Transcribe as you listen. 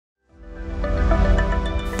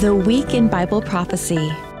The Week in Bible Prophecy,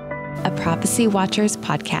 a Prophecy Watchers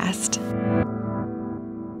podcast.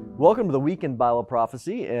 Welcome to the Week in Bible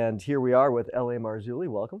Prophecy, and here we are with L.A. Marzulli.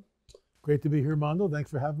 Welcome. Great to be here, Mondo. Thanks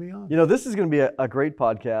for having me on. You know, this is going to be a great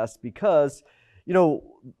podcast because,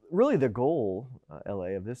 really the goal,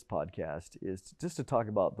 L.A., of this podcast is just to talk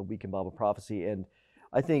about the Week in Bible Prophecy. And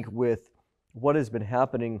I think with what has been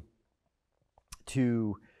happening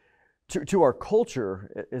to our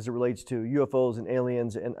culture as it relates to UFOs and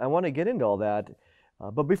aliens, and I want to get into all that.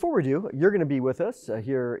 But before we do, you're going to be with us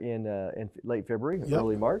here in late February,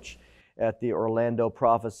 early March, at the Orlando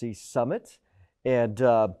Prophecy Summit. And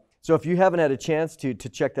so if you haven't had a chance to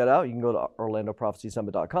check that out, you can go to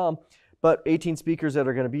orlandoprophecysummit.com. But 18 speakers that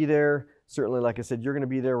are going to be there. Certainly, like I said, you're going to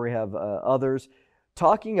be there. We have others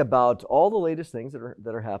talking about all the latest things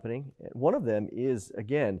that are happening. One of them is,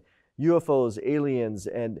 again, UFOs, aliens,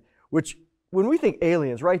 and which, when we think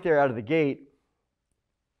aliens, right there out of the gate,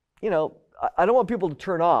 I don't want people to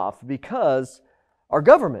turn off because our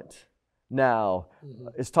government now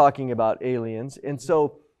is talking about aliens. And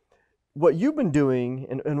so what you've been doing,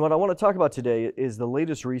 and what I want to talk about today, is the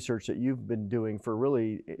latest research that you've been doing for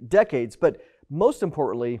really decades. But most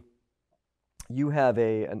importantly, you have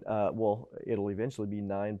it'll eventually be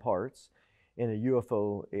 9 parts in a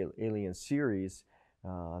UFO alien series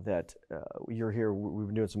that you're here. We've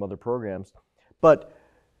been doing some other programs. But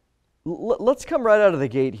let's come right out of the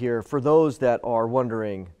gate here for those that are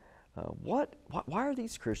wondering, why are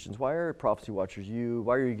these Christians, why are Prophecy Watchers,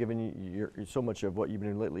 why are you giving so much of what you've been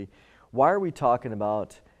doing lately? Why are we talking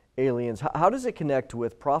about aliens? How does it connect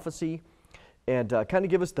with prophecy? And kind of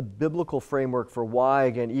give us the biblical framework for why,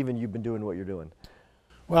 again, even you've been doing what you're doing.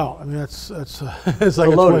 Well, I mean, it's like a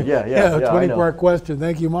loaded, 20-part question.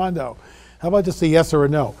 Thank you, Mondo. How about just a yes or a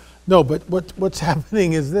no? No, but what's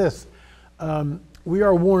happening is this. We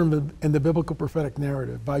are warned in the biblical prophetic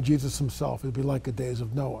narrative by Jesus himself. It'd be like the days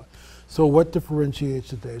of Noah. So what differentiates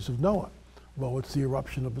the days of Noah? Well, it's the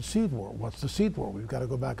eruption of the seed war. What's the seed war? We've got to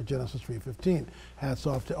go back to Genesis 3:15. Hats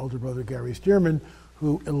off to elder brother Gary Stearman,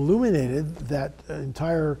 who illuminated that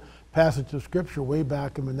entire passage of scripture way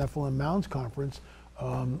back in the Nephilim Mounds Conference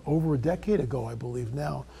over a decade ago, I believe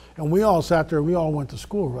now. And we all sat there, we all went to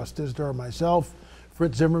school, Russ Tisdale, myself,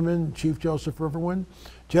 Fritz Zimmerman, Chief Joseph Riverwind.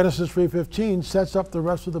 Genesis 3:15 sets up the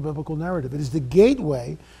rest of the biblical narrative. It is the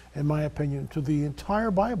gateway, in my opinion, to the entire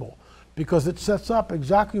Bible, because it sets up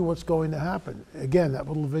exactly what's going to happen. Again, that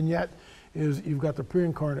little vignette is, you've got the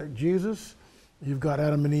pre-incarnate Jesus, you've got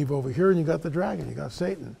Adam and Eve over here, and you've got the dragon, you got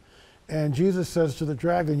Satan. And Jesus says to the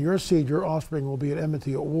dragon, your seed, your offspring, will be at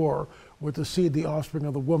enmity, at war with the seed, the offspring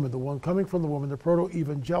of the woman. The one coming from the woman, the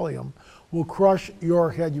proto-evangelium, will crush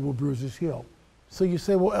your head, you will bruise his heel. So you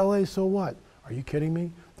say, well, L.A., so what? Are you kidding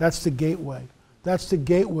me? That's the gateway. That's the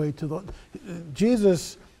gateway to the...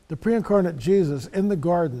 Jesus, the pre-incarnate Jesus in the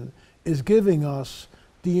garden, is giving us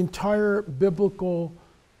the entire biblical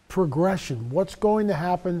progression. What's going to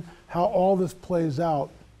happen, how all this plays out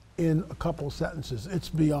in a couple sentences. It's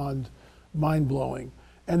beyond mind-blowing.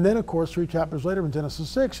 And then, of course, 3 chapters later in Genesis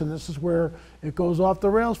 6, and this is where it goes off the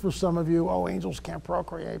rails for some of you. Oh, angels can't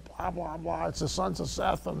procreate, blah, blah, blah. It's the sons of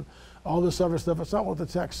Seth and all this other stuff. It's not what the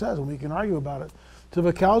text says, and we can argue about it till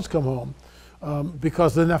the cows come home,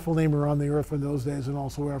 because the Nephilim were on the earth in those days and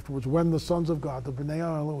also afterwards, when the sons of God, the B'nai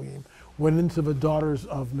Elohim, went into the daughters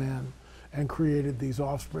of man and created these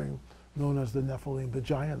offspring known as the Nephilim, the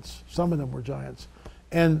giants. Some of them were giants.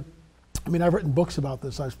 And, I mean, I've written books about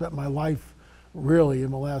this. I've spent my life, really,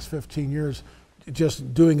 in the last 15 years,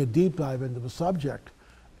 just doing a deep dive into the subject.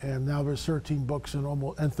 And now there's 13 books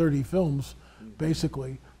and 30 films,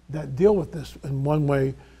 basically, that deal with this in one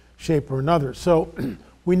way, shape, or another. So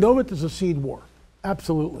we know that there's a seed war,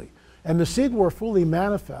 absolutely. And the seed war fully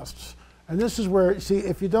manifests. And this is where, see,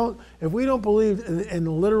 if we don't believe in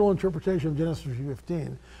the literal interpretation of Genesis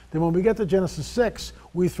 3:15, then when we get to Genesis 6,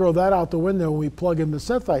 we throw that out the window and we plug in the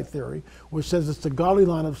Sethite theory, which says it's the godly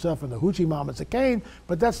line of Seth and the Hoochie mamas of Cain,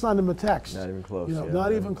 but that's not in the text. Not even close.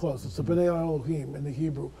 Not even close. It's the B'nai Elohim in the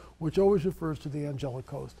Hebrew, which always refers to the angelic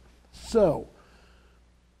host. So,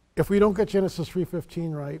 if we don't get Genesis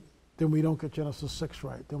 3:15 right, then we don't get Genesis 6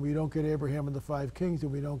 right. Then we don't get Abraham and the 5 kings.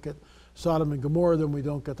 Then we don't get Sodom and Gomorrah. Then we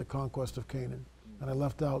don't get the conquest of Canaan. And I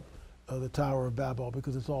left out the Tower of Babel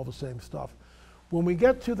because it's all the same stuff. When we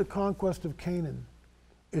get to the conquest of Canaan,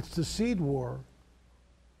 it's the seed war.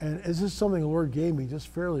 And this is something the Lord gave me just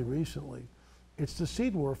fairly recently. It's the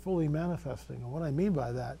seed war fully manifesting. And what I mean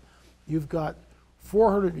by that, you've got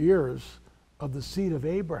 400 years of the seed of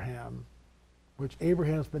Abraham, which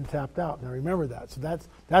Abraham's been tapped out. Now remember that. So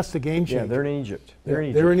that's the game changer. Yeah, they're in Egypt. They're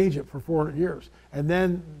in Egypt for 400 years. And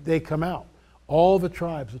then they come out. All the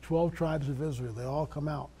tribes, the 12 tribes of Israel, they all come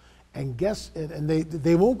out. And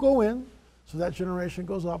they won't go in, so that generation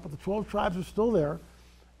goes up, but the 12 tribes are still there.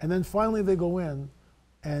 And then finally they go in,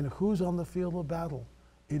 and who's on the field of battle?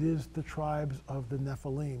 It is the tribes of the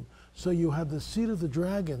Nephilim. So you have the seed of the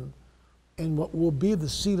dragon and what will be the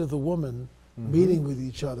seed of the woman meeting with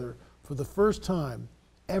each other for the first time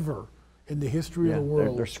ever in the history of the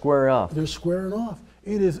world. They're squaring off. They're squaring off.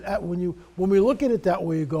 It is when we look at it that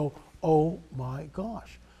way, you go, oh my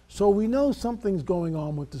gosh. So we know something's going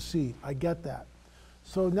on with the seed. I get that.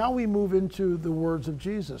 So now we move into the words of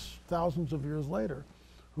Jesus, thousands of years later,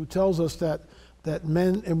 who tells us that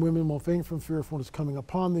men and women will faint from fear of what is coming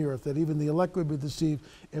upon the earth, that even the elect would be deceived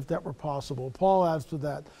if that were possible. Paul adds to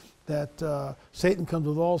that Satan comes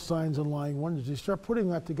with all signs and lying wonders. You start putting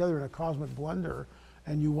that together in a cosmic blender,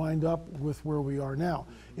 and you wind up with where we are now.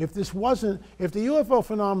 If the UFO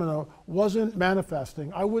phenomena wasn't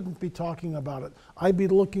manifesting, I wouldn't be talking about it. I'd be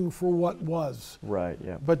looking for what was. Right,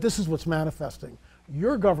 yeah. But this is what's manifesting.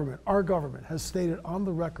 Your government, our government, has stated on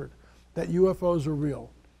the record that UFOs are real.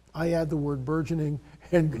 I add the word burgeoning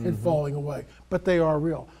and falling away, but they are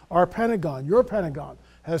real. Our Pentagon, your Pentagon,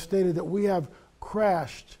 has stated that we have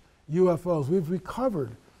crashed UFOs. We've recovered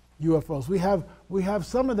UFOs. We have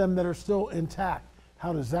some of them that are still intact.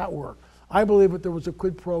 How does that work? I believe that there was a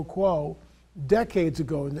quid pro quo decades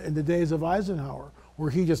ago in the days of Eisenhower, where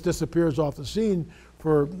he just disappears off the scene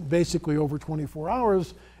for basically over 24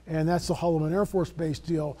 hours, and that's the Holloman Air Force Base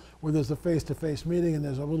deal, where there's a face-to-face meeting and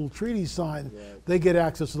there's a little treaty signed. Yeah. They get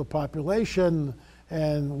access to the population,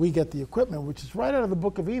 and we get the equipment, which is right out of the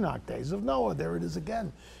Book of Enoch, Days of Noah. There it is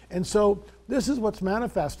again. And so this is what's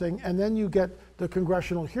manifesting, and then you get the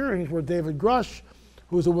congressional hearings where David Grush,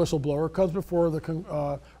 who's a whistleblower, comes before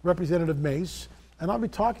the Representative Mace, and I'll be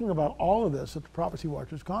talking about all of this at the Prophecy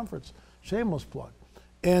Watchers Conference. Shameless plug.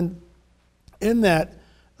 And in that,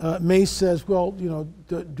 Mace says, well,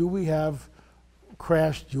 do we have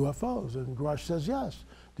crashed UFOs? And Grush says, yes.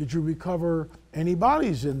 Did you recover any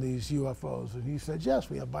bodies in these UFOs? And he said, yes,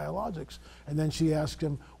 we have biologics. And then she asked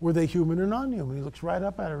him, were they human or non-human? He looks right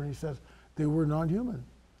up at her and he says, they were non-human.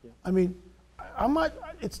 Yeah. I mean,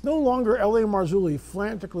 it's no longer L.A. Marzulli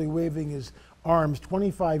frantically waving his arms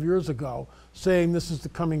 25 years ago saying this is the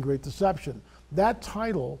coming great deception. That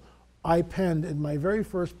title I penned in my very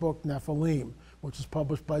first book, Nephilim, which was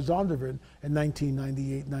published by Zondervan in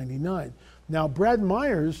 1998-99. Now, Brad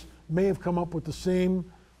Myers may have come up with the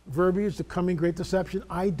same verbiage, the coming great deception.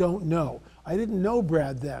 I don't know. I didn't know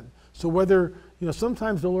Brad then. So whether,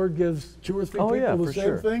 sometimes the Lord gives two or three people the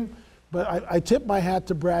same thing. But I tip my hat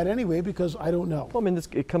to Brad anyway because I don't know. Well, I mean,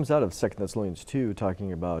 it comes out of 2 Thessalonians 2,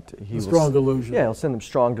 talking about the strong delusion. Yeah, he'll send them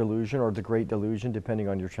strong delusion or the great delusion, depending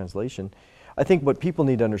on your translation. I think what people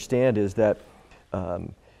need to understand is that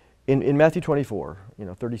in Matthew 24,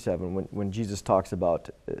 37, when Jesus talks about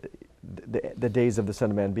the days of the Son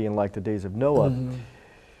of Man being like the days of Noah,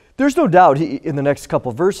 there's no doubt in the next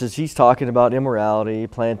couple of verses he's talking about immorality,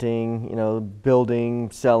 planting,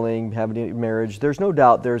 building, selling, having marriage. There's no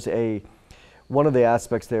doubt one of the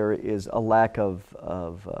aspects there is a lack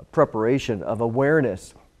of preparation, of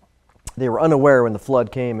awareness. They were unaware when the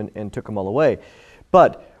flood came and took them all away.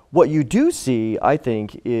 But what you do see, I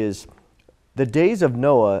think, is the days of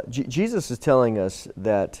Noah. Jesus is telling us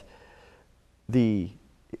that he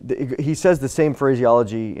says the same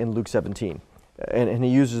phraseology in Luke 17. And he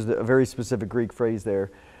uses a very specific Greek phrase there,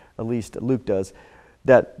 at least Luke does,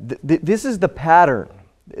 that this is the pattern,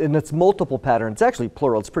 and it's multiple patterns. It's actually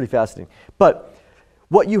plural. It's pretty fascinating. But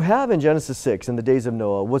what you have in Genesis 6 in the days of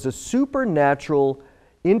Noah was a supernatural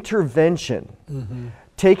intervention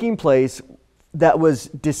taking place that was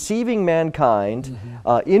deceiving mankind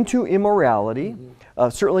into immorality.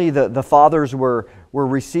 Certainly the fathers were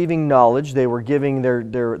receiving knowledge. They were giving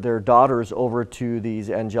their daughters over to these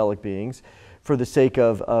angelic beings for the sake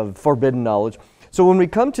of forbidden knowledge. So when we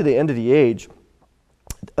come to the end of the age,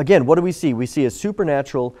 again, what do we see? We see a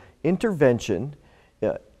supernatural intervention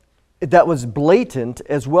that was blatant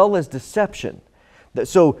as well as deception.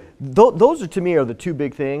 So those are, to me, are the two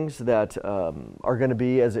big things that are going to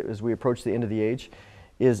be, as we approach the end of the age,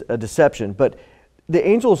 is a deception. But the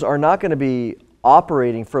angels are not going to be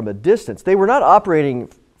operating from a distance. They were not operating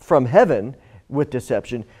from heaven with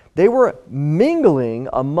deception. They were mingling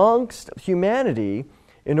amongst humanity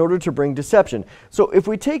in order to bring deception. So if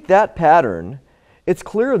we take that pattern, it's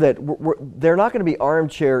clear that they're not going to be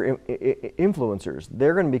armchair influencers.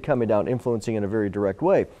 They're going to be coming down influencing in a very direct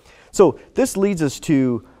way. So this leads us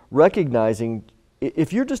to recognizing,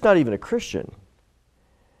 if you're just not even a Christian,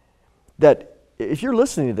 that if you're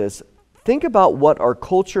listening to this, think about what our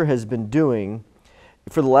culture has been doing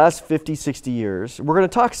for the last 50, 60 years, we're going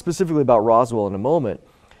to talk specifically about Roswell in a moment,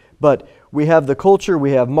 but we have the culture,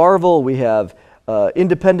 we have Marvel, we have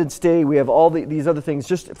Independence Day, we have all these other things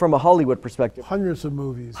just from a Hollywood perspective. Hundreds of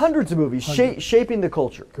movies. Hundreds of movies shaping the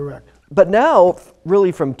culture. Correct. But now,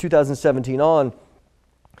 really from 2017 on,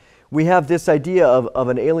 we have this idea of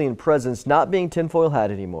an alien presence not being tinfoil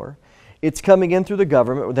hat anymore. It's coming in through the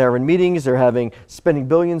government. They're having meetings, spending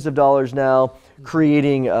billions of dollars now,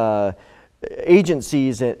 creating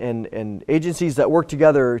agencies and agencies that work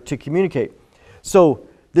together to communicate. So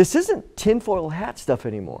this isn't tinfoil hat stuff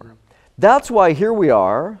anymore. That's why here we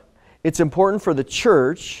are. It's important for the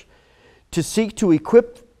church to seek to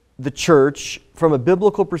equip the church from a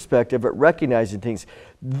biblical perspective at recognizing things.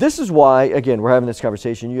 This is why, again, we're having this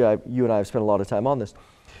conversation. You and I have spent a lot of time on this.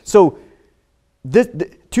 So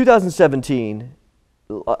 2017,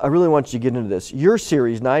 I really want you to get into this. Your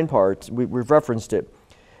series, 9 parts, we've referenced it.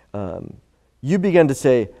 You began to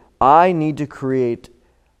say, I need to create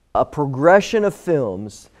a progression of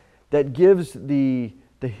films that gives the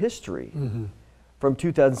history from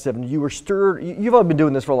 2007. You were stirred. You've all been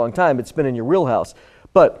doing this for a long time. It's been in your wheelhouse.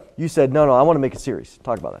 But you said, no, I want to make a series.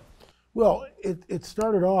 Talk about that. Well, it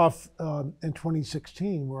started off in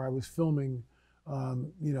 2016 where I was filming,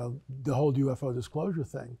 the whole UFO disclosure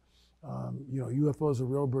thing. UFOs are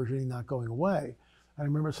real, burgeoning, not going away. I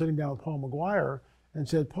remember sitting down with Paul McGuire and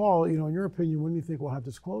said, Paul, in your opinion, when do you think we'll have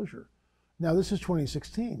disclosure? Now, this is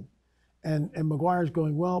 2016. And McGuire's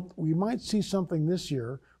going, well, we might see something this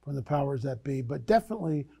year from the powers that be, but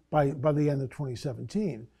definitely by the end of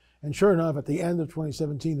 2017. And sure enough, at the end of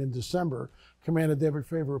 2017 in December, Commander David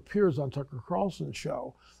Fravor appears on Tucker Carlson's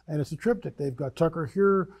show. And it's a triptych. They've got Tucker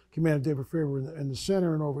here, Commander David Fravor in the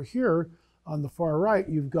center, and over here on the far right,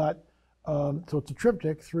 you've got, so it's a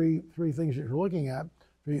triptych, three things that you're looking at,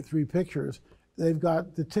 three pictures. They've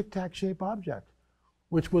got the tic-tac shaped object,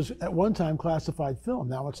 which was at one time classified film.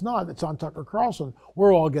 Now it's not. It's on Tucker Carlson.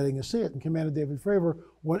 We're all getting to see it. And Commander David Fravor,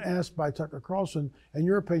 when asked by Tucker Carlson, in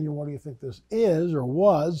your opinion, what do you think this is or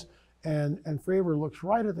was? And Fravor looks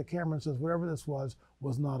right at the camera and says, whatever this was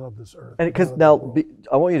not of this earth. And because now,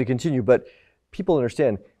 I want you to continue, but people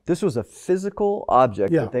understand this was a physical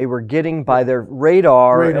object that they were getting by their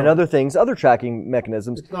radar and other things, other tracking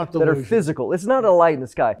mechanisms that are physical. It's not a light in the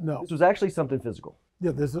sky. No. This was actually something physical.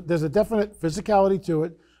 Yeah, there's a definite physicality to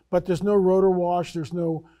it, but there's no rotor wash, there's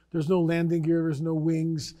no landing gear, there's no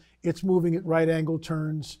wings. It's moving at right angle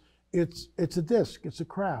turns. It's a disc, it's a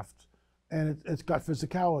craft, and it's got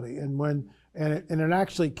physicality. And it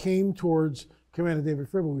actually came towards Commander David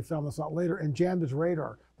Fravor, we found this out later, and jammed his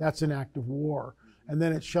radar. That's an act of war. And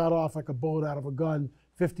then it shot off like a bullet out of a gun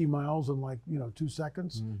 50 miles in 2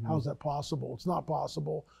 seconds. How is that possible? It's not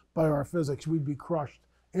possible by our physics. We'd be crushed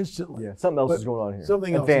instantly. Yeah, something else is going on here.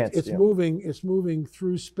 Something Advanced, else. It's moving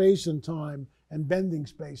through space and time and bending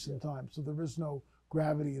space and time. So there is no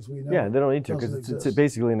gravity as we know. Yeah, they don't need to because it's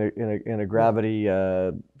basically in a gravity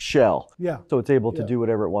shell. Yeah. So it's able to do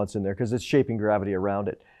whatever it wants in there because it's shaping gravity around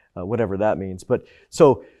it, whatever that means. But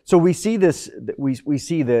so we see this. We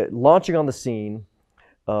see the launching on the scene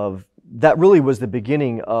of that really was the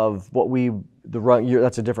beginning of what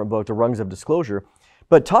that's a different book, The Rungs of Disclosure.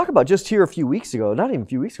 But talk about just here a few weeks ago, not even a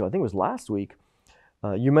few weeks ago, I think it was last week,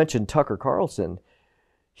 you mentioned Tucker Carlson,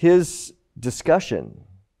 his discussion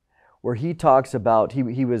where he talks about,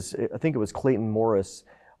 he was, I think it was Clayton Morris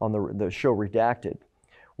on the show Redacted,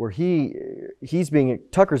 where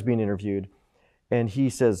Tucker's being interviewed, and he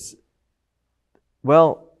says,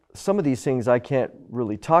 well, some of these things I can't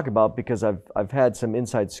really talk about because I've had some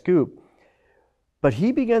inside scoop. But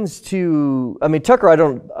he begins to, Tucker I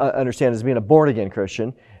don't understand as being a born-again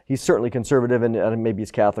Christian. He's certainly conservative and maybe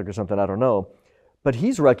he's Catholic or something, I don't know. But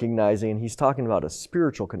he's recognizing, he's talking about a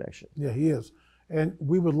spiritual connection. Yeah, he is. And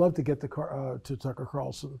we would love to get to Tucker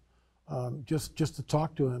Carlson just to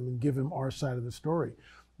talk to him and give him our side of the story.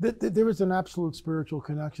 There is an absolute spiritual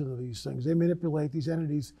connection to these things. They manipulate these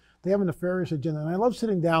entities. They have a nefarious agenda. And I love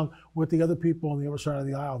sitting down with the other people on the other side of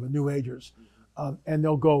the aisle, the New Agers. And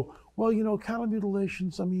they'll go, well, cattle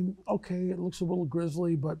mutilations, okay, it looks a little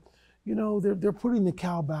grisly, but, they're putting the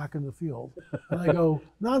cow back in the field. And I go,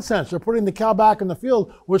 nonsense. They're putting the cow back in the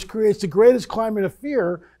field, which creates the greatest climate of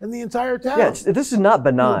fear in the entire town. Yeah, this is not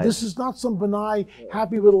benign. This is not some benign,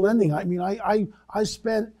 happy little ending. I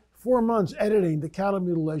spent 4 months editing the cattle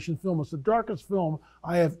mutilation film. It's the darkest film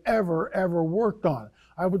I have ever worked on.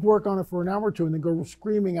 I would work on it for an hour or two and then go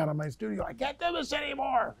screaming out of my studio, I can't do this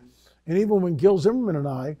anymore. And even when Gil Zimmerman and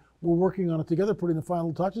I were working on it together, putting the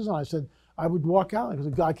final touches on, I said, I would walk out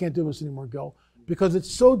and I can't do this anymore, Gil, because it's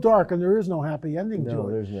so dark and there is no happy ending to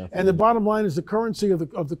it. There's nothing. And the bottom line is the currency of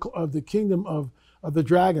the kingdom of of the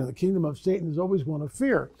dragon, the kingdom of Satan, is always one of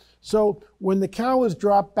fear. So when the cow is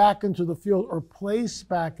dropped back into the field or placed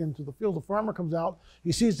back into the field, the farmer comes out,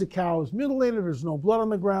 he sees the cow is mutilated, there's no blood on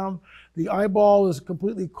the ground, the eyeball is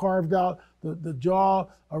completely carved out, the jaw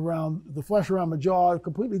around, the flesh around the jaw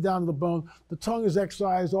completely down to the bone, the tongue is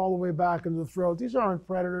excised all the way back into the throat. These aren't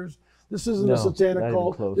predators. This isn't a satanic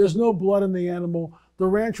cult. There's no blood in the animal. The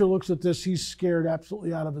rancher looks at this, he's scared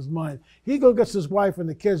absolutely out of his mind. He gets his wife and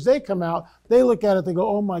the kids, they come out, they look at it, they go,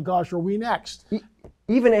 oh my gosh, are we next?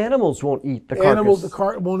 Even animals won't eat the carcass. Animals,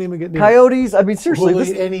 won't even get near Coyotes, I mean, seriously, will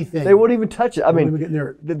eat anything. They won't even touch it. I mean, even get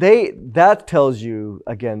near it. That tells you,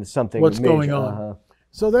 again, something what's major. going on.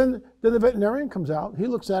 So then the veterinarian comes out, he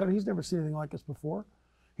looks at it, he's never seen anything like this before.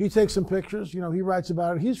 He takes some pictures, he writes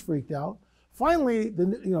about it, he's freaked out. Finally,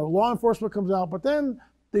 law enforcement comes out, but then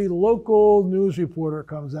the local news reporter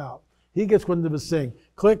comes out. He gets wind of his thing.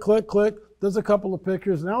 Click, click, click. Does a couple of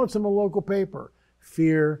pictures. Now it's in the local paper.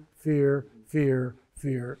 Fear, fear, fear,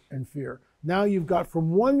 fear, and fear. Now you've got,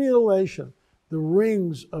 from one mutilation, the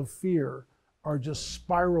rings of fear are just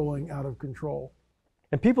spiraling out of control.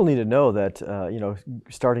 And people need to know that,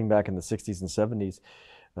 starting back in the 60s and 70s,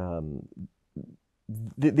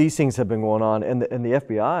 these things have been going on, and the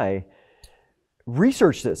FBI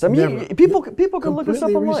researched this. I mean, people can look this up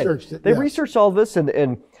online. They researched all this,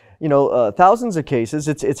 and thousands of cases.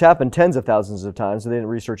 It's happened tens of thousands of times, and they didn't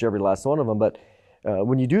research every last one of them. But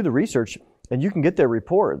when you do the research, and you can get their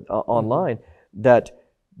report online, that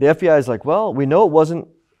the FBI is like, well, we know it wasn't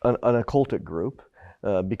an occultic group.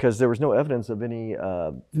 Because there was no evidence of any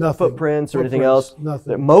footprints or anything else.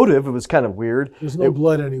 Nothing. The motive, it was kind of weird. There's no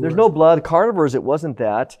blood anywhere. There's no blood. Carnivores, it wasn't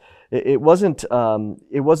that. It wasn't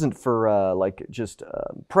for just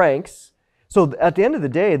pranks. So at the end of the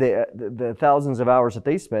day, the thousands of hours that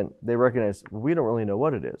they spent, they recognized, well, we don't really know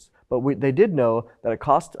what it is. But they did know that it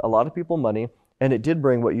cost a lot of people money, and it did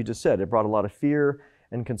bring what you just said. It brought a lot of fear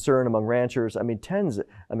and concern among ranchers. I mean,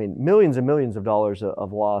 millions and millions of dollars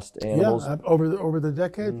of lost animals. Yeah, over the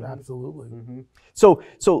decades, absolutely.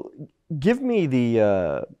 So give me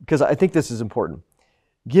because I think this is important.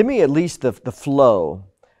 Give me at least the flow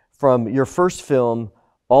from your first film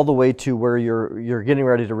all the way to where you're getting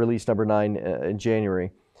ready to release number 9 in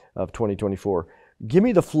January of 2024. Give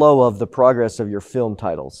me the flow of the progress of your film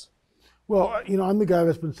titles. Well, I'm the guy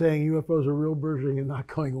that's been saying UFOs are real, burgeoning, and not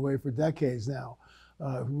going away for decades now.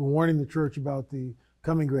 Warning the church about the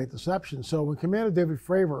coming great deception. So when Commander David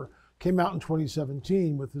Fravor came out in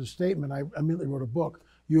 2017 with his statement, I immediately wrote a book,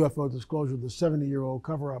 UFO Disclosure, the 70-year-old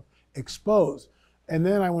cover-up exposed. And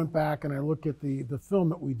then I went back and I looked at the film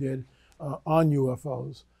that we did on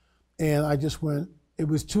UFOs. And I just went, it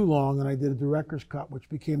was too long, and I did a director's cut, which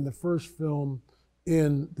became the first film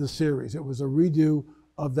in the series. It was a redo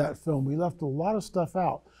of that film. We left a lot of stuff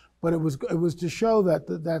out, but it was to show that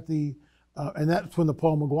and that's when the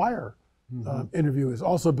Paul McGuire interview is.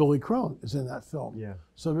 Also, Billy Crone is in that film. Yeah.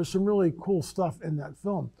 So there's some really cool stuff in that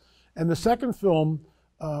film. And the second film,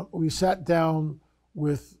 we sat down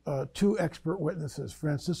with 2 expert witnesses,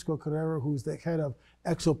 Francisco Carrero, who's the head of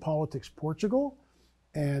Exopolitics Portugal,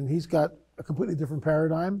 and he's got a completely different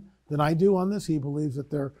paradigm than I do on this. He believes that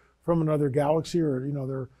they're from another galaxy,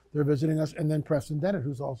 or they're visiting us. And then Preston Dennett,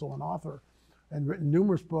 who's also an author and written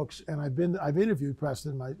numerous books, and I've interviewed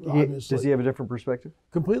Preston. Obviously, does he have a different perspective?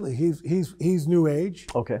 Completely. He's New Age.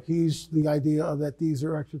 Okay. He's the idea of that these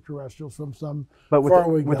are extraterrestrials from some but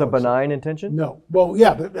faraway with galaxy. a benign intention? No. Well,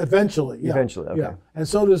 yeah, but eventually. Yeah. Eventually. Okay. Yeah. And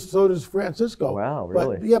so does Francisco. Wow.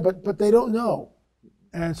 Really? But they don't know,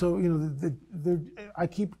 and so I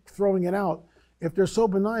keep throwing it out. If they're so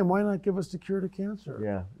benign, why not give us the cure to cancer?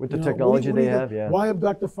 Yeah. With the technology they have. Yeah. Why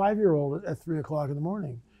abduct a 5-year-old at 3 o'clock in the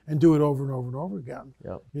morning? And do it over and over and over again.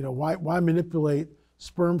 Yep. Why manipulate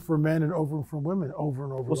sperm for men and ovum for women over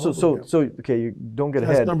and over and over again? So okay, you don't get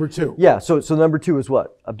ahead. That's number 2. Yeah. So number 2 is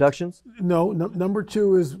what? Abductions? No, number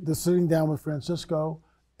 2 is the sitting down with Francisco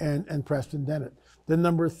and Preston Dennett. Then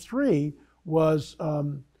number 3 was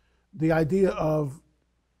the idea of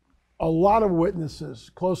a lot of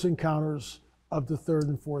witnesses, close encounters of the 3rd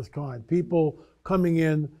and 4th kind, people coming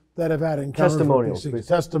in that have had encounters Testimonials. with these things,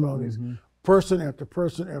 testimonies. Person after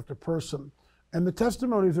person after person. And the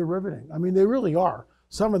testimonies are riveting. I mean, they really are.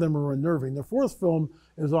 Some of them are unnerving. The 4th film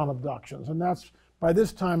is on abductions. And that's, by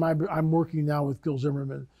this time, I'm working now with Gil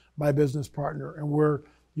Zimmerman, my business partner, and we're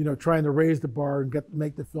trying to raise the bar and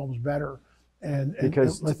make the films better. And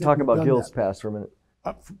talk about Gil's past for a minute.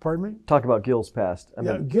 Pardon me? Talk about Gil's past.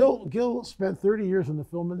 Gil spent 30 years in the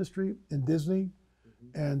film industry, in Disney.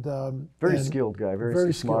 And very skilled guy,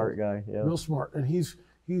 very smart guy. Yeah. Real smart. And he's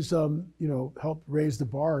helped raise the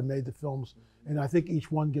bar and made the films And I think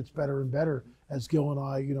each one gets better and better as Gil and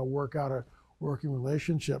I, work out a working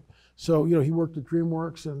relationship. So, he worked at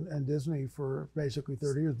DreamWorks and Disney for basically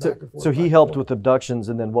 30 years. Back and forth. So he helped with abductions,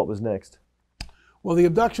 and then what was next? Well, the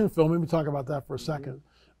abduction film, let me talk about that for a second.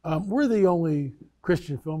 We're the only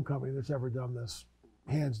Christian film company that's ever done this,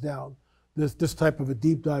 hands down, this type of a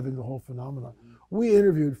deep dive into the whole phenomenon. We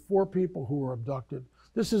interviewed 4 people who were abducted.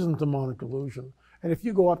 This isn't demonic delusion. And if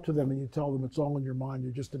you go up to them and you tell them it's all in your mind,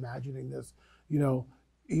 you're just imagining this, you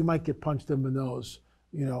might get punched in the nose.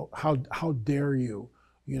 How dare you?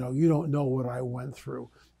 You don't know what I went through.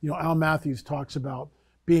 Al Matthews talks about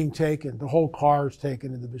being taken, the whole car is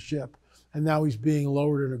taken into the ship, and now he's being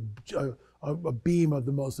lowered in a beam of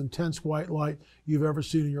the most intense white light you've ever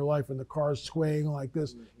seen in your life, and the car is swaying like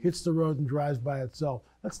this, hits the road and drives by itself.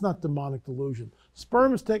 That's not demonic delusion.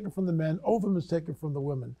 Sperm is taken from the men, ovum is taken from the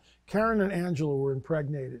women. Karen and Angela were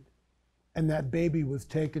impregnated, and that baby was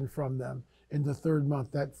taken from them in the 3rd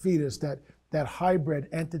month. That fetus, that hybrid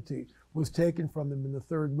entity was taken from them in the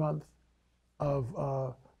 3rd month of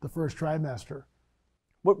the 1st trimester.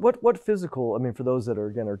 What physical, for those that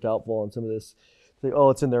are doubtful on some of this, think,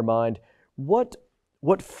 it's in their mind. What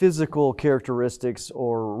physical characteristics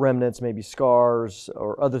or remnants, maybe scars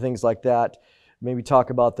or other things like that, maybe talk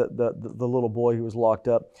about the little boy who was locked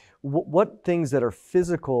up. What things that are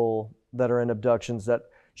physical that are in abductions that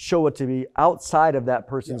show it to be outside of that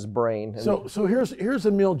person's brain? So here's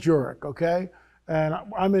Emil Jurek, okay? And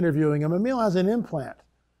I'm interviewing him. Emil has an implant.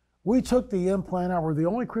 We took the implant out. We're the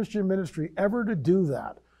only Christian ministry ever to do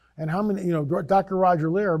that. And how many, Dr.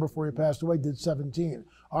 Roger Lear, before he passed away, did 17.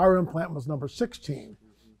 Our implant was number 16.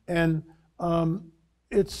 And our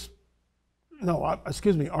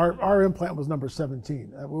implant was number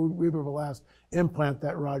 17. We were the last implant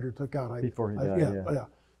that Roger took out. Before he died, yeah.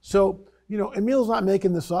 So, Emil's not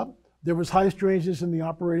making this up. There was high strangeness in the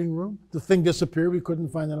operating room. The thing disappeared. We couldn't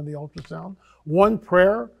find that on the ultrasound. One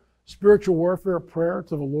prayer, spiritual warfare prayer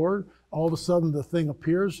to the Lord, all of a sudden the thing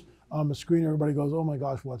appears on the screen. Everybody goes, oh my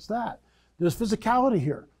gosh, what's that? There's physicality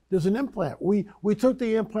here. There's an implant. We took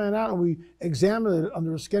the implant out and we examined it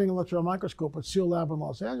under a scanning electron microscope at SEAL Lab in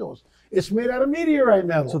Los Angeles. It's made out of meteorite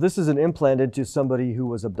metal. So this is an implant into somebody who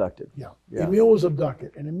was abducted. Yeah. Emil was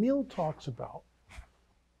abducted. And Emil talks about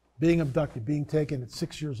being abducted, being taken at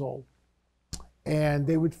 6 years old. And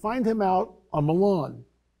they would find him out on the lawn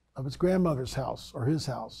of his grandmother's house or his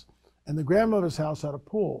house. And the grandmother's house had a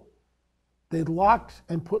pool. They'd locked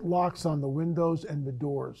and put locks on the windows and the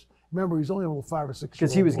doors. Remember, he's only a little 5 or 6 years old.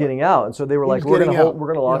 Because he was getting out, and so they were like, we're going to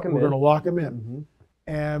lock him in. We're going to lock him in. Mm-hmm.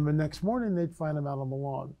 And the next morning, they'd find him out on the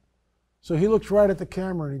lawn. So he looks right at the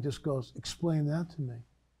camera and he just goes, explain that to me.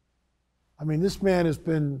 This man has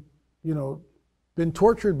been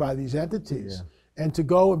tortured by these entities. Yeah. And to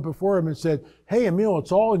go before him and said, hey, Emil,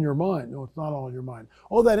 it's all in your mind. No, it's not all in your mind.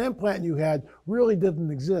 Oh, that implant you had really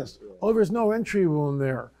didn't exist. Oh, there's no entry wound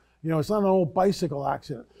there. It's not an old bicycle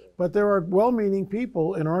accident. But there are well-meaning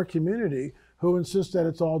people in our community who insist that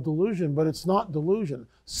it's all delusion, but it's not delusion.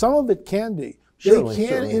 Some of it can be. They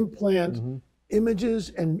can implant images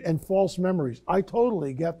and false memories. I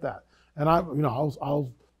totally get that. And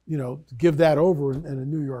I'll give that over in a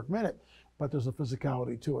New York minute. But there's a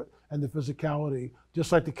physicality to it. And the physicality,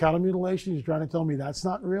 just like the cattle mutilation, he's trying to tell me that's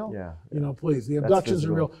not real? Yeah. Please, the abductions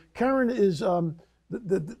are real. Karen is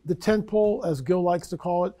the tent pole, as Gil likes to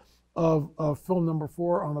call it, of film number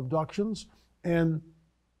 4 on abductions, and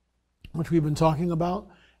which we've been talking about.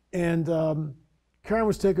 And Karen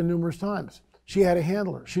was taken numerous times. She had a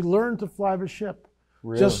handler. She learned to fly the ship,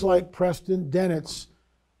 just like Preston Dennett's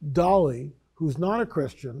Dolly, who's not a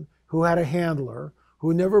Christian, who had a handler,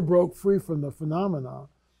 who never broke free from the phenomena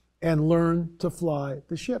and learned to fly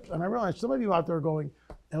the ships. And I realize some of you out there are going,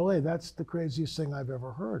 LA, that's the craziest thing I've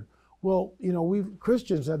ever heard. Well, we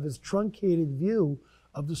Christians have this truncated view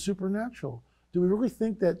of the supernatural. Do we really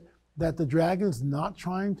think that the dragon's not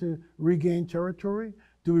trying to regain territory?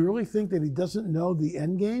 Do we really think that he doesn't know the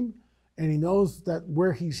end game and he knows that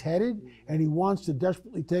where he's headed and he wants to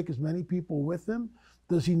desperately take as many people with him?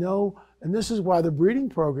 Does he know? And this is why the breeding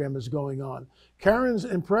program is going on. Karen's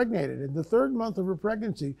impregnated. In the 3rd month of her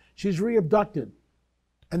pregnancy, she's re-abducted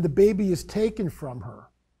and the baby is taken from her.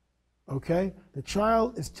 Okay? The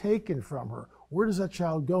child is taken from her. Where does that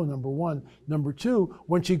child go, number 1? Number 2,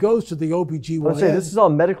 when she goes to the OBGYN. This is all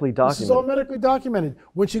medically documented. This is all medically documented.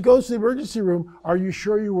 When she goes to the emergency room, are you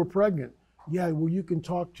sure you were pregnant? Yeah, well, you can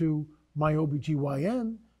talk to my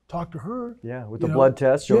OBGYN, talk to her. Yeah, with the blood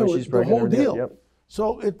test showing she's pregnant. The whole deal. Yep.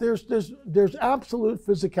 So there's absolute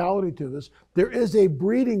physicality to this. There is a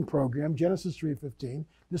breeding program, Genesis 3:15.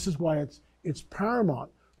 This is why it's paramount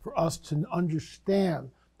for us to understand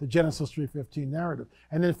the Genesis 3:15 narrative.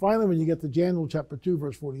 And then finally, when you get to Daniel chapter 2,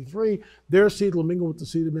 verse 43, their seed will mingle with the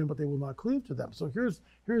seed of men, but they will not cleave to them. So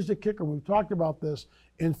here's the kicker. We've talked about this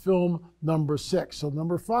in film number 6. So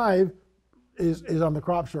number 5 is on the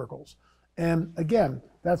crop circles. And again,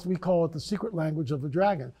 we call it the secret language of the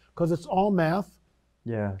dragon, because it's all math.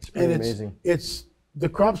 Yeah, it's pretty amazing. It's the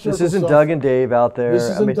crop circles. This isn't Doug and Dave out there. This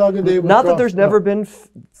isn't Doug and Dave. Not that there's never been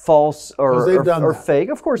false or fake.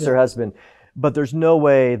 Of course there has been. But there's no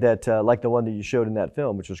way that, like the one that you showed in that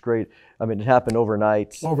film, which was great. I mean, it happened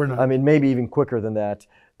overnight. I mean, maybe even quicker than that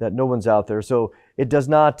no one's out there. So it does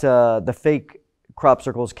not, the fake crop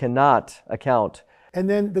circles cannot account. And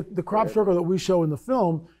then the crop circle that we show in the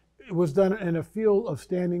film, it was done in a field of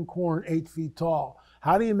standing corn 8 feet tall.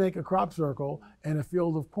 How do you make a crop circle in a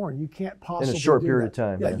field of corn? You can't possibly in a short do period that.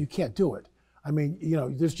 of time. Yeah, you can't do it. I mean,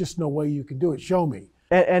 there's just no way you can do it. Show me.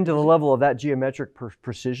 And to the level of that geometric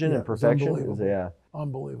precision and perfection. Unbelievable.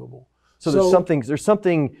 Unbelievable. So there's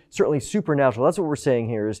something certainly supernatural. That's what we're saying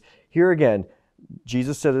here is, here again,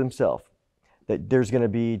 Jesus said it himself, that there's going to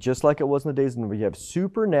be, just like it was in the days of Noah, you have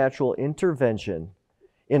supernatural intervention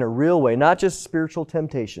in a real way, not just spiritual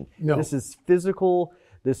temptation. No. This is physical,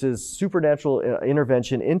 this is supernatural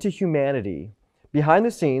intervention into humanity behind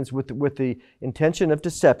the scenes with the intention of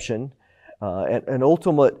deception and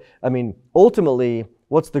ultimately,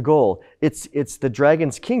 what's the goal? It's the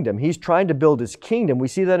dragon's kingdom. He's trying to build his kingdom. We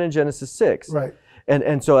see that in Genesis 6. Right.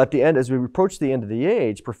 And so at the end, as we approach the end of the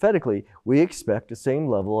age, prophetically, we expect the same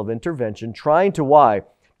level of intervention, trying to why?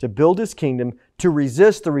 To build his kingdom, to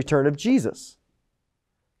resist the return of Jesus.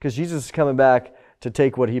 Because Jesus is coming back to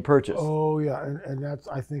take what he purchased. Oh, yeah, and that's,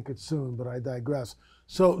 I think it's soon, but I digress.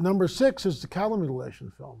 So number 6 is the cattle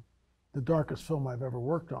mutilation film, the darkest film I've ever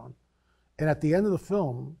worked on. And at the end of the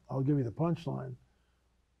film, I'll give you the punchline,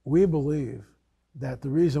 we believe that the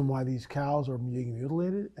reason why these cows are being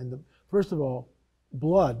mutilated, first of all,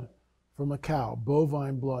 blood from a cow,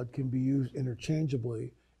 bovine blood, can be used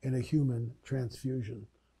interchangeably in a human transfusion.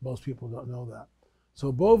 Most people don't know that.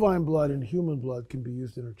 So bovine blood and human blood can be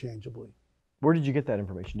used interchangeably. Where did you get that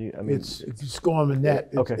information? It's just go on the net.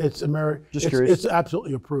 Okay. It's American. Just curious. It's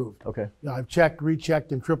absolutely approved. Okay. Yeah, I've checked,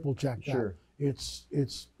 rechecked, and triple checked that. Sure. It's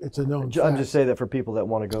a known fact. I'm just saying that for people that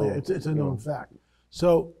want to go. It's a known fact.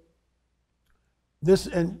 So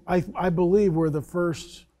I believe we're the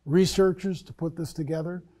first researchers to put this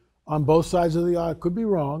together on both sides of the aisle. Could be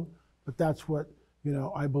wrong, but that's what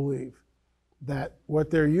I believe. That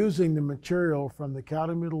what they're using, the material from the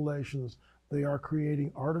cattle mutilations, they are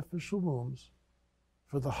creating artificial wombs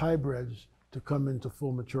for the hybrids to come into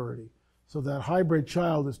full maturity. So that hybrid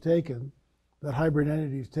child is taken, that hybrid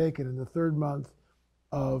entity is taken in the 3rd month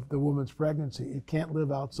of the woman's pregnancy. It can't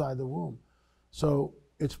live outside the womb. So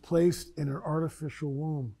it's placed in an artificial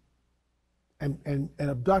womb. And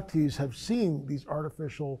abductees have seen these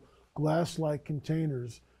artificial glass-like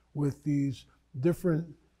containers with these different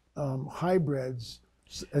hybrids,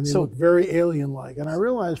 and they look very alien-like. And I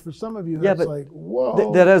realize for some of you, that's like,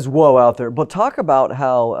 whoa. That is whoa out there. But talk about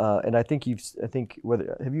how, and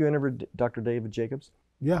have you interviewed Dr. David Jacobs?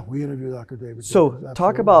 Yeah, we interviewed Dr. David Jacobs. So Absolutely.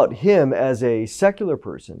 Talk about him as a secular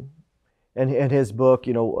person and his book,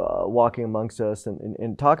 Walking Amongst Us,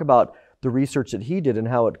 and talk about the research that he did and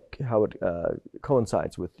how it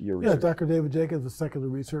coincides with your research. Yeah, Dr. David Jacobs, a secular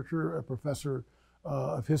researcher, a professor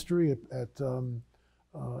of history at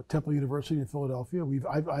Temple University in Philadelphia.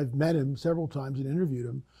 I've met him several times and interviewed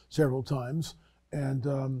him several times,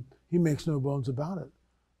 and he makes no bones about it.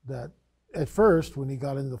 That at first, when he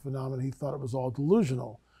got into the phenomenon, he thought it was all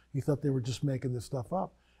delusional. He thought they were just making this stuff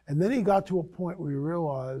up. And then he got to a point where he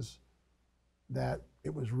realized that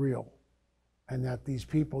it was real, and that these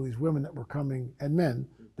people, these women that were coming, and men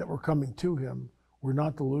that were coming to him, were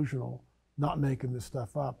not delusional, not making this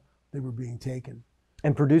stuff up. They were being taken.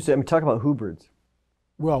 And produce it. Talk about hybrids.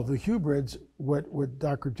 Well, the hybrids, what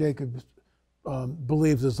Dr. Jacobs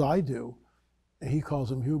believes as I do, he calls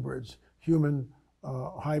them hybrids, human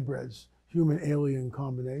hybrids, human-alien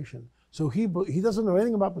combination. So he doesn't know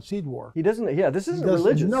anything about the seed war. He doesn't, this isn't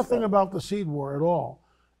religious. Nothing about the seed war at all.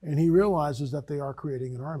 And he realizes that they are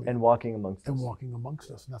creating an army. And walking amongst us. And walking amongst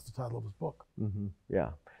us, and that's the title of his book. Mm-hmm. Yeah.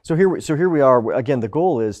 So here we are. Again, the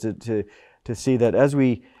goal is to see that as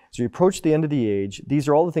we approach the end of the age, these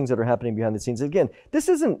are all the things that are happening behind the scenes. Again, this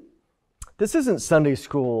isn't Sunday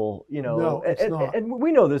school, No, it's not. And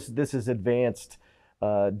we know this is advanced,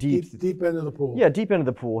 deep end of the pool. Yeah, deep into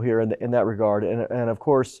the pool here in that regard. And of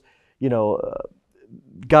course,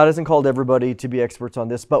 God hasn't called everybody to be experts on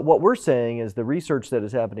this, but what we're saying is the research that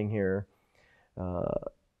is happening here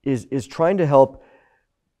is trying to help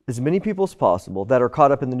as many people as possible that are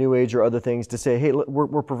caught up in the New Age or other things to say, hey,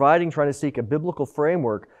 we're providing, trying to seek a biblical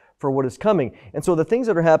framework for what is coming. And so the things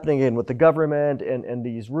that are happening with the government and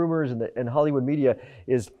these rumors and Hollywood media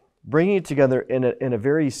is bringing it together in a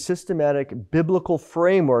very systematic biblical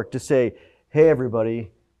framework to say, hey,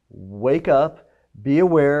 everybody, wake up, be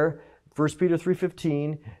aware. 1 Peter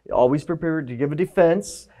 3:15, always prepared to give a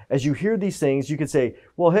defense. As you hear these things, you could say,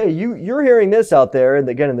 well, hey, you're hearing this out there, and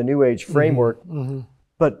again, in the New Age framework,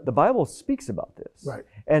 but the Bible speaks about this. Right.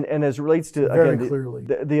 And as it relates to, Very again, clearly.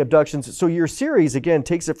 the abductions. So your series, again,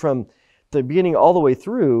 takes it from the beginning all the way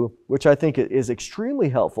through, which I think is extremely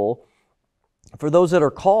helpful for those that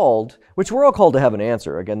are called, which we're all called to have an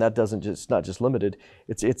answer. Again, that it's not just limited.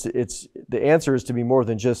 It's the answer is to be more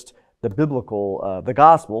than just the biblical, the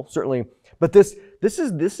gospel, certainly. But this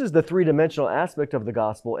is the three-dimensional aspect of the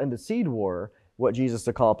gospel and the seed war, what Jesus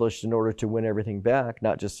accomplished in order to win everything back,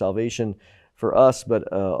 not just salvation for us, but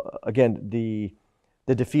again, the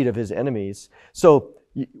defeat of his enemies. So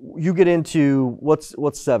you get into what's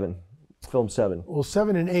 7, film 7. Well,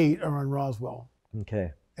 7 and 8 are on Roswell.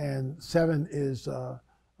 Okay. And 7 is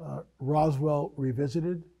Roswell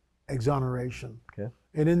Revisited, Exoneration. Okay.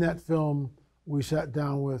 And in that film, we sat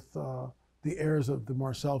down with the heirs of the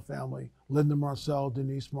Marcel family, Linda Marcel,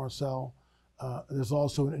 Denise Marcel. There's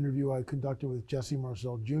also an interview I conducted with Jesse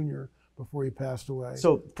Marcel Jr. before he passed away.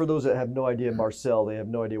 So for those that have no idea Marcel, they have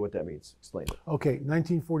no idea what that means. Explain it. Okay,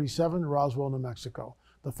 1947, Roswell, New Mexico.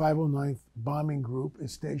 The 509th Bombing Group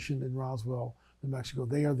is stationed in Roswell, New Mexico.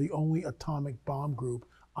 They are the only atomic bomb group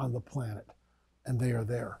on the planet, and they are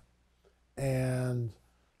there. And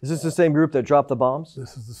is this the same group that dropped the bombs?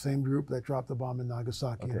 this is the same group that dropped the bomb in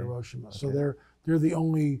Nagasaki and Hiroshima. Okay. So they're the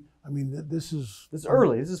only. I mean, this is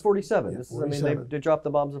early. This is 47. Yeah, This is 47. they dropped the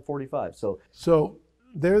bombs in 45. So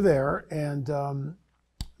they're there, and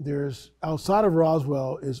there's outside of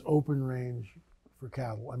Roswell is open range for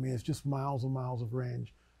cattle. I mean, it's just miles and miles of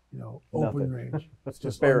range, open Nothing. range. It's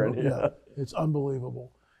just barren. Yeah. It's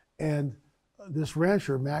unbelievable. And this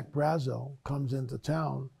rancher, Mac Brazel, comes into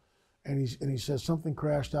town, and he says something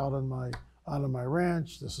crashed out on my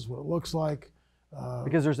ranch. This is what it looks like.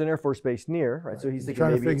 Because there's an Air Force base near, right? So he's thinking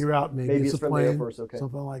trying maybe to figure out maybe it's a from plane, the Air Force. Okay.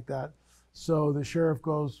 something like that. So the sheriff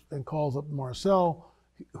goes and calls up Marcel,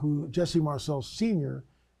 who Jesse Marcel Sr.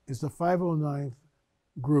 is the 509th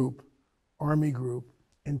group, Army group,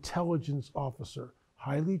 intelligence officer,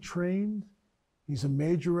 highly trained. He's a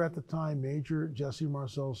major at the time, Major Jesse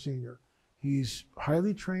Marcel Sr. He's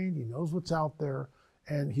highly trained, he knows what's out there,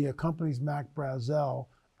 and he accompanies Mac Brazel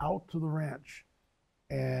out to the ranch.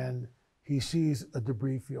 And he sees a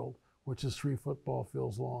debris field, which is 3 football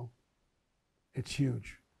fields long. It's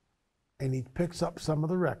huge. And he picks up some of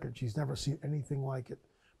the wreckage. He's never seen anything like it.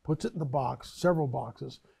 Puts it in the box, several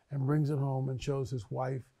boxes, and brings it home and shows his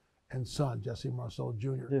wife and son, Jesse Marcel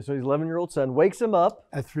Jr. Yeah, so his 11-year-old son wakes him up.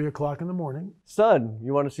 At 3 o'clock in the morning. Son,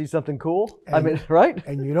 you want to see something cool? And, right?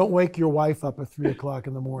 And you don't wake your wife up at 3 o'clock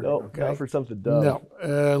in the morning. No, okay? not for something dumb. No,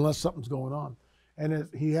 unless something's going on. And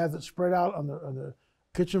he has it spread out on the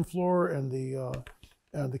kitchen floor and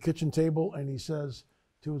the kitchen table, and he says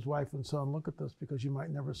to his wife and son, look at this, because you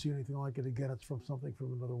might never see anything like it again. It's from something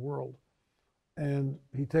from another world. And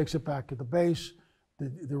he takes it back to the base.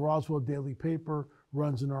 The Roswell Daily Paper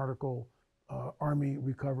runs an article, Army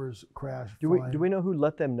recovers crash. Do we know who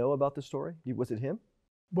let them know about the story? Was it him?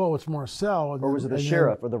 Well, it's Marcel. Or was it the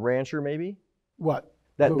sheriff or the rancher maybe? What?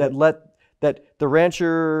 That the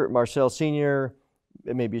rancher, Marcel Sr.,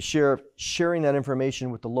 maybe a sheriff, sharing that information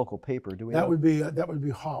with the local paper. Do we know? That would be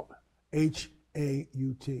Haut,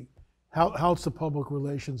 H-A-U-T. Haut's the public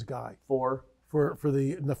relations guy. For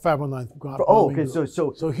the 509th. Okay,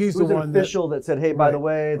 so he's the one official that said, hey, by the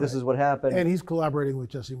way, this is what happened. And he's collaborating with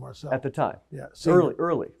Jesse Marcel. At the time. Yeah.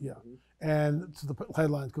 Early. Yeah. And so the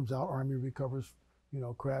headline comes out, Army recovers,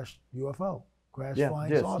 crashed UFO, flying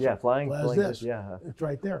saucer. Yeah, flying this. Yeah. It's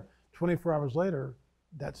right there. 24 hours later,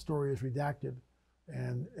 that story is redacted.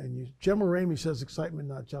 And Gemma Ramey says excitement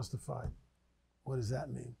not justified. What does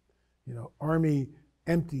that mean? Army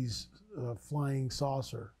empties flying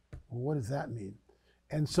saucer. Well, what does that mean?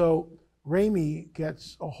 And so Ramey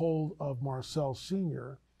gets a hold of Marcel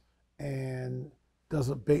Sr. and does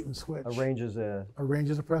a bait and switch. Arranges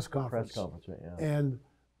a press conference. Right, yeah. And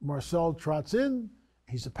Marcel trots in.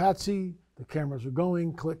 He's a patsy. The cameras are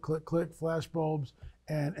going. Click, click, click. Flash bulbs.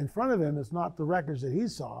 And in front of him is not the wreckage that he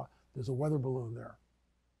saw. There's a weather balloon there.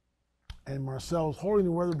 And Marcel's holding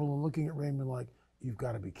the weather balloon, looking at Raymond like, you've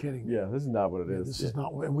got to be kidding me. Yeah, this is not what it is. This is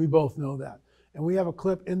not, and we both know that. And we have a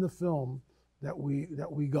clip in the film that we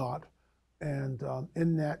got, and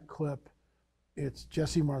in that clip, it's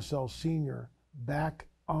Jesse Marcel Sr. back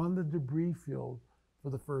on the debris field for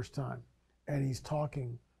the first time, and he's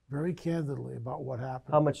talking very candidly about what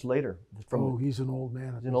happened. How much later? He's an old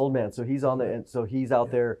man. He's an old man, so he's on the, and so he's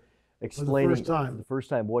out there explaining for the first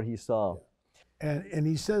time what he saw. Yeah. And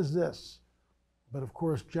he says this, but of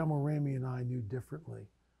course, Gemma Ramey and I knew differently,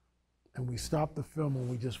 and we stopped the film and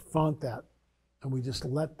we just font that, and we just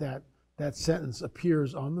let that sentence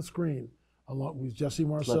appears on the screen along with Jesse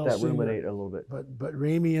Marcel. Let that Sr. ruminate a little bit. But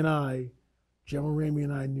Ramey and I, Gemma Ramey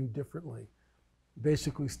and I knew differently,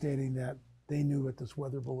 basically stating that they knew that this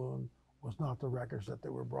weather balloon was not the wreckage that they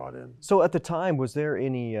were brought in. So at the time, was there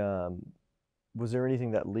anything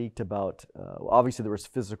that leaked about? Obviously, there was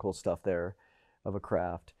physical stuff there of a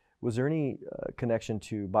craft. Was there any connection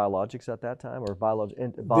to biologics at that time, or bodies?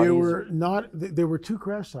 There were not. There were two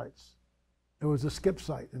crash sites. It was a skip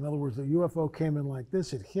site. In other words, the UFO came in like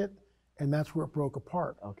this. It hit, and that's where it broke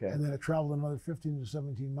apart. Okay. And then it traveled another 15 to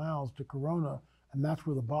 17 miles to Corona, and that's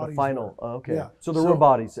where the bodies were. Okay. Yeah. So there were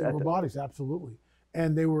bodies. There were bodies, absolutely.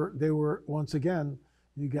 And they were once again.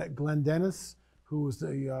 You got Glenn Dennis, who was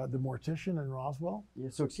the mortician in Roswell. Yeah.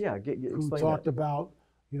 So who talked about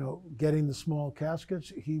getting the small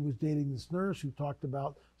caskets. He was dating this nurse who talked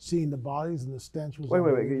about seeing the bodies, and the stench was. Wait!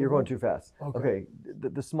 You're going too fast. Okay.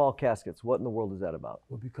 The small caskets. What in the world is that about?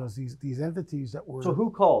 Well, because these entities that were. So who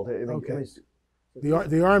called?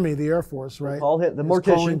 The Army, the Air Force, right? Call him the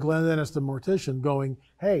mortician. Calling Glenn Dennis, the mortician, going,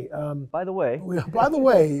 "Hey, by the way,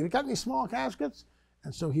 you got any small caskets?"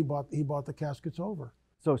 And so he bought the caskets over.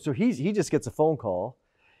 So he just gets a phone call.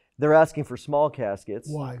 They're asking for small caskets.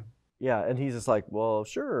 Why? Yeah, and he's just like, well,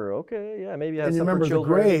 sure, okay, yeah, maybe I have and some remember for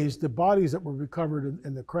children. The grays, the bodies that were recovered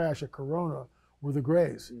in the crash at Corona were the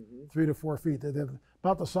grays, 3 to 4 feet. They're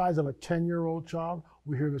about the size of a 10-year-old child.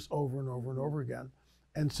 We hear this over and over and over again.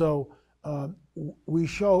 And so we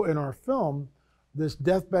show in our film this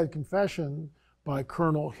deathbed confession by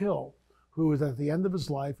Colonel Hill, who is at the end of his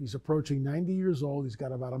life. He's approaching 90 years old. He's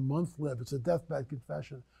got about a month to live. It's a deathbed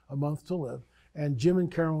confession, a month to live. And Jim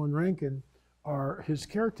and Carolyn Rankin are his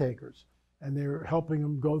caretakers, and they're helping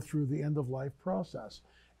him go through the end-of-life process.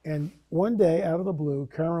 And one day, out of the blue,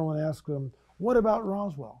 Carolyn asked him, "What about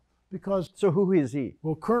Roswell?" Because so who is he?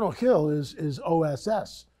 Well, Colonel Hill is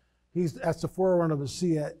OSS. That's the forerunner of the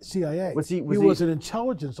CIA. He was an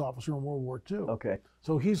intelligence officer in World War II. Okay.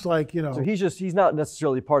 So he's like, So he's not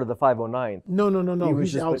necessarily part of the 509th. No.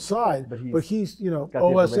 He's outside, but he's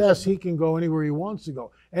OSS. He can go anywhere he wants to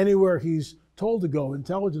go. Anywhere he's told to go,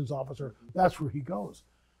 intelligence officer, that's where he goes.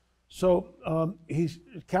 So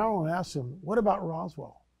Carolyn asks him, "What about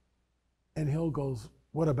Roswell?" And Hill goes,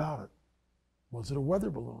 "What about it? Was it a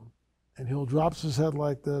weather balloon?" And Hill drops his head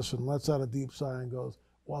like this and lets out a deep sigh and goes,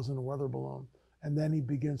 "Wasn't a weather balloon." And then he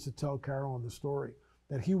begins to tell Carolyn the story,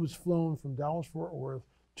 that he was flown from Dallas-Fort Worth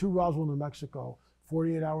to Roswell, New Mexico,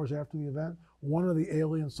 48 hours after the event. One of the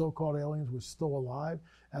aliens, so-called aliens, was still alive.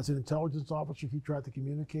 As an intelligence officer, he tried to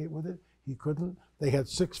communicate with it. He couldn't. They had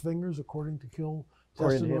 6 fingers, according to Hill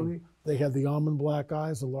testimony. They had the almond black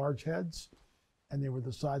eyes, the large heads, and they were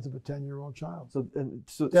the size of a 10-year-old child.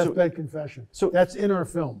 So deathbed confession. So that's in our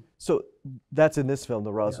film. So that's in this film,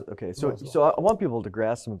 the Roswell. Yeah, okay. So I want people to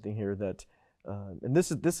grasp something here that, and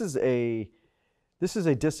this is a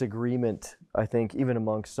disagreement, I think, even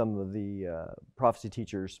amongst some of the prophecy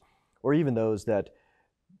teachers, or even those that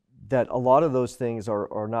a lot of those things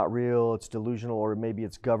are not real. It's delusional, or maybe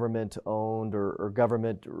it's government owned, or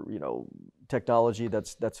government, technology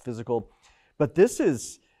that's physical. But this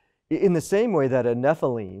is in the same way that a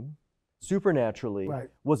Nephilim, supernaturally,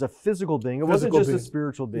 was a physical being. It wasn't just a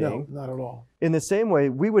spiritual being. No, not at all. In the same way,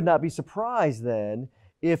 we would not be surprised then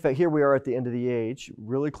if here we are at the end of the age,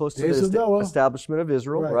 really close to the establishment of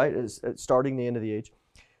Israel, right? Starting the end of the age,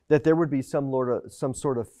 that there would be some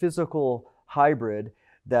sort of physical hybrid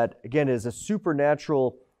that, again, is a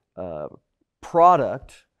supernatural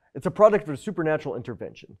product. It's a product of a supernatural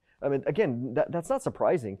intervention. I mean, again, that's not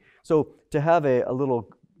surprising. So to have a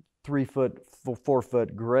little 3 foot, 4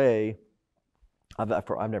 foot gray, I've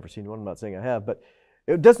never seen one. I'm not saying I have, but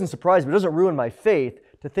it doesn't surprise me. It doesn't ruin my faith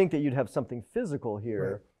to think that you'd have something physical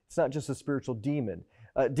here. Right. It's not just a spiritual demon.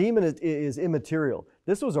 Demon is immaterial.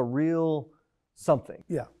 This was a real something.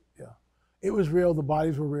 Yeah. It was real. The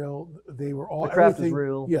bodies were real. They were all. The craft is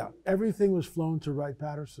real. Yeah, everything was flown to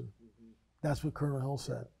Wright-Patterson. That's what Colonel Hill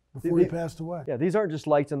said before he passed away. Yeah, these aren't just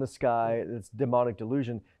lights in the sky. It's demonic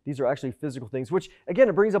delusion. These are actually physical things, which, again,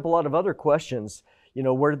 it brings up a lot of other questions.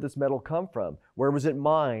 Where did this metal come from? Where was it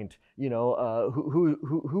mined?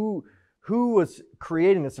 Who was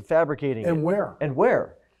creating this, fabricating and it? Where? And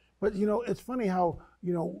where? But it's funny how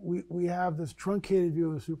you know, we have this truncated view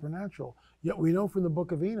of the supernatural. Yet we know from the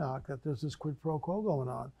book of Enoch that there's this quid pro quo going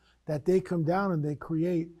on, that they come down and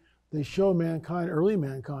they show mankind, early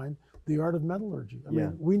mankind, the art of metallurgy. I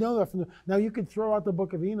mean, we know that from now you could throw out the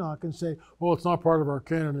book of Enoch and say, well, it's not part of our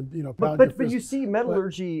canon, and, you know, but you see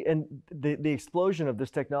metallurgy and the explosion of this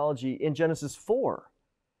technology in Genesis 4.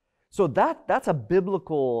 So that's a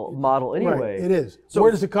biblical model anyway. Right, it is. So where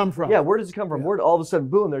does it come from? Yeah, where does it come from? Where all of a sudden,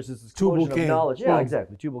 boom, there's this explosion of knowledge. Yeah,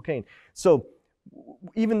 exactly, Tubal Cain. So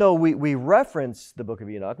even though we reference the book of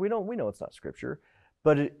Enoch, we know it's not scripture,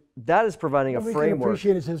 but that is providing a framework. We can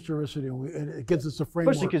appreciate its historicity, and it gives us a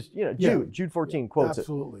framework. Especially because Jude 14 quotes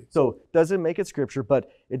Absolutely. it. So doesn't make it scripture, but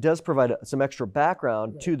it does provide some extra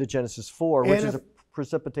background to the Genesis 4, which is a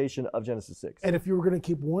precipitation of Genesis 6. And if you were going to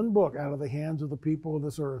keep one book out of the hands of the people of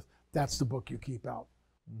this earth, that's the book you keep out.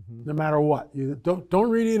 No matter what. You don't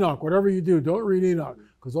read Enoch. Whatever you do, don't read Enoch,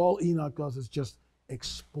 because all Enoch does is just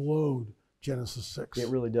explode Genesis 6. It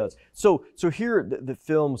really does. So here, the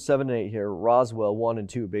film 7 and 8 here, Roswell 1 and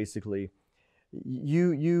 2, basically,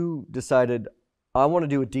 you decided, I want to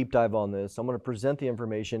do a deep dive on this. I'm going to present the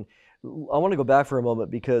information. I want to go back for a moment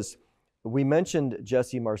because we mentioned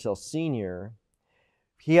Jesse Marcel Sr.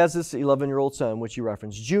 He has this 11-year-old son, which you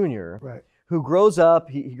referenced, Junior, right, who grows up.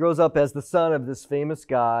 He grows up as the son of this famous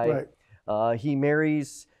guy. Right. He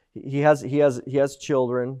marries. He has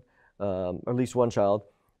children, or at least one child.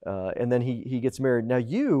 And then he gets married. Now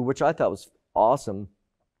which I thought was awesome,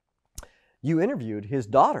 you interviewed his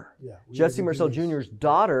daughter, Jesse Marcel Jr.'s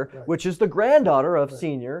daughter, which is the granddaughter of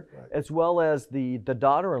Senior, as well as the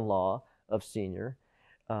daughter-in-law of Senior.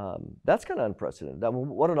 That's kind of unprecedented.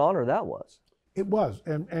 What an honor that was. It was,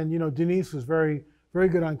 and you know, Denise was very, very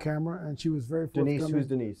good on camera, and she was very forthcoming. Denise, who's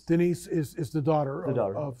Denise? Denise is the daughter.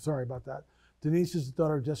 Sorry about that. Denise is the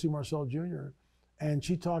daughter of Jesse Marcel Jr., and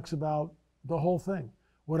she talks about the whole thing.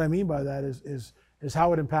 What I mean by that is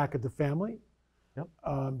how it impacted the family,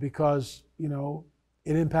 because, you know,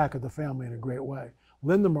 it impacted the family in a great way.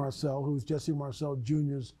 Linda Marcel, who's Jesse Marcel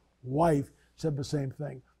Jr.'s wife, said the same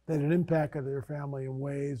thing, that it impacted their family in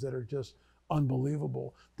ways that are just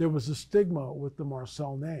unbelievable. There was a stigma with the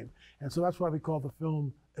Marcel name, and so that's why we call the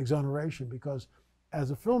film Exoneration, because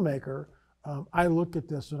as a filmmaker, I looked at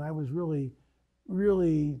this and I was really,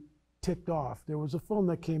 really ticked off. There was a film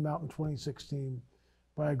that came out in 2016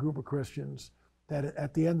 by a group of Christians that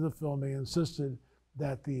at the end of the film they insisted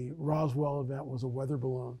that the Roswell event was a weather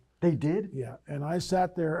balloon. They did? Yeah, and I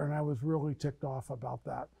sat there and I was really ticked off about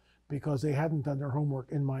that because they hadn't done their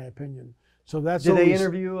homework, in my opinion. So that's Did they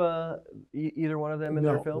interview either one of them in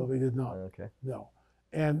their film? No, they did not. Okay. No,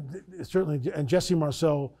 and certainly, and Jesse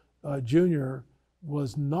Marcel Jr.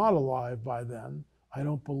 was not alive by then. I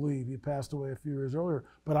don't believe he passed away a few years earlier,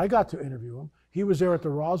 but I got to interview him. He was there at the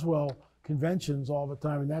Roswell conventions all the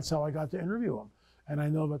time, and that's how I got to interview him. And I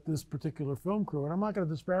know that this particular film crew, and I'm not going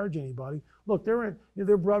to disparage anybody. Look,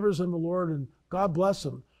 they're brothers in the Lord, and God bless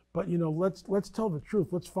them. But you know, let's tell the truth.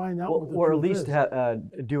 Let's find out what the or truth at least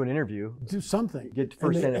is. do an interview. Do something. Get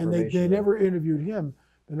first-hand information. And they never interviewed him.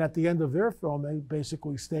 And at the end of their film, they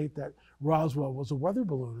basically state that Roswell was a weather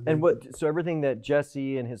balloon. And so everything that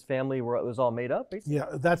Jesse and his family was all made up, basically? Yeah,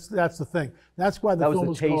 that's the thing. That's why the film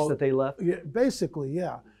was called. That was the taste that they left? Yeah, basically,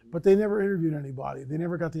 yeah. But they never interviewed anybody. They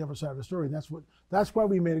never got the other side of the story. And that's why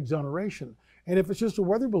we made Exoneration. And if it's just a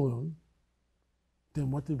weather balloon,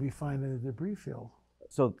 then what did we find in the debris field?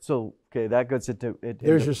 So okay, that gets into it.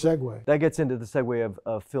 There's your segue. That gets into the segue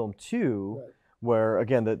of film 2, where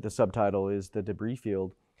again the subtitle is the debris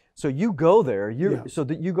field. So you go there. So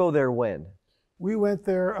that you go there when? We went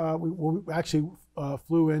there. We actually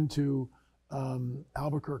flew into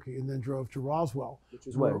Albuquerque and then drove to Roswell. Which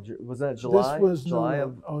was when? Was that July? This was July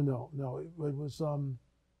no. It was.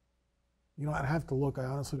 You know, I'd have to look. I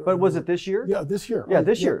honestly don't. But was it this year? Yeah, this year. Yeah,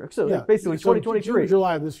 this year. So basically 2023.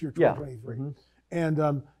 July of this year, 2023. Yeah. And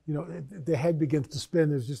you know, the head begins to spin.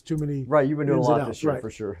 There's just too many. Right, you've been doing a lot this year, for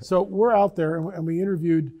sure. So we're out there, and we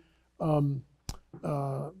interviewed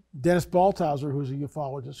Dennis Balthazar, who's a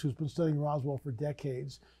ufologist who's been studying Roswell for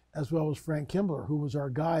decades, as well as Frank Kimbler, who was our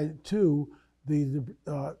guide to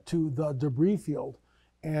the debris field.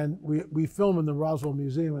 And we film in the Roswell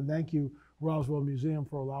Museum, and thank you, Roswell Museum,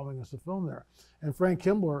 for allowing us to film there. And Frank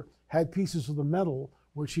Kimbler had pieces of the metal,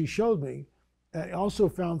 which he showed me. And he also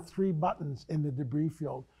found 3 buttons in the debris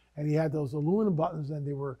field, and he had those aluminum buttons, and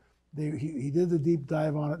he did the deep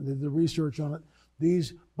dive on it and did the research on it.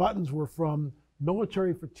 These buttons were from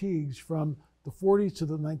military fatigues from the 40s to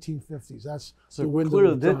the 1950s. That's so the window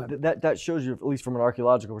clearly of time. That shows you, at least from an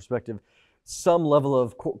archaeological perspective, some level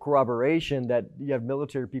of corroboration that you have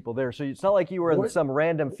military people there. So it's not like you were in some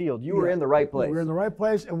random field. You were in the right place. We were in the right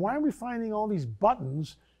place. And why are we finding all these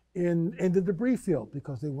buttons in the debris field?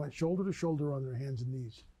 Because they went shoulder to shoulder on their hands and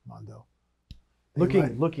knees, Mondo.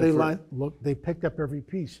 They picked up every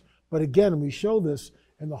piece. But again, we show this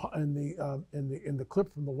in the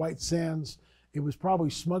clip from the White Sands. It was probably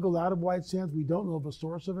smuggled out of White Sands. We don't know the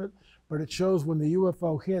source of it, but it shows when the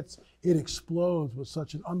UFO hits, it explodes with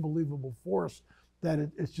such an unbelievable force that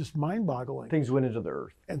it's just mind-boggling. Things went into the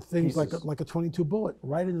earth. And things like a 22 bullet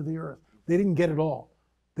right into the earth. They didn't get it all.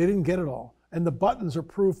 They didn't get it all. And the buttons are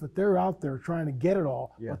proof that they're out there trying to get it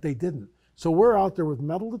all, but they didn't. So we're out there with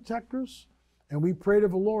metal detectors, and we pray to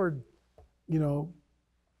the Lord,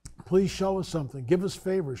 please show us something. Give us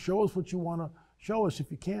favors. Show us what you want to show us if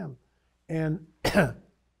you can. And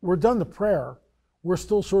we're done the prayer. We're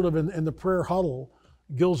still sort of in the prayer huddle,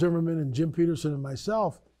 Gil Zimmerman and Jim Peterson and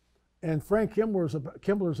myself. And Frank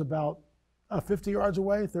Kimbler's about 50 yards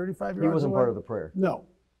away, 35 yards away. He wasn't part of the prayer. No.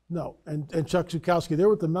 And Chuck Zukowski, they're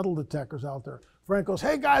with the metal detectors out there. Frank goes,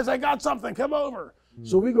 hey guys, I got something, come over.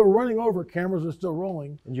 So we go running over, cameras are still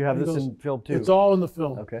rolling. And you have this in film too? It's all in the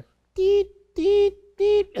film. Okay. Deet, deet,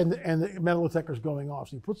 deet, and the metal detector's going off.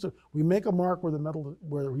 So we make a mark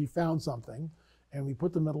where he found something, and we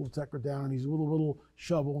put the metal detector down, and he's with a little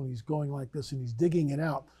shovel, and he's going like this, and he's digging it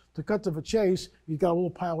out. To cut to the chase, he's got a little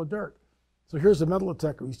pile of dirt. So here's the metal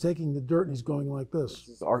detector. He's taking the dirt and he's going like this.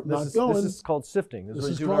 This is called sifting. This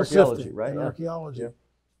is called archaeology, sifting, right? Archaeology.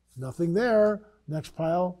 Nothing there. Next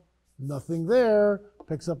pile, nothing there.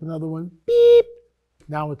 Picks up another one. Beep.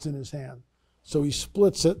 Now it's in his hand. So he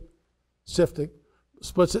splits it, sifting,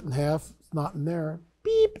 splits it in half. It's not in there.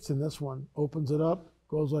 Beep. It's in this one. Opens it up,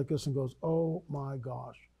 goes like this and goes, oh my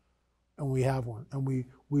gosh. And we have one. And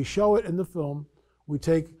we show it in the film.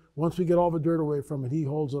 Once we get all the dirt away from it, he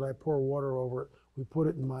holds it, I pour water over it, we put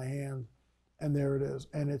it in my hand, and there it is.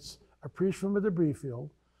 And it's a piece from a debris field.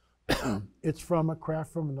 It's from a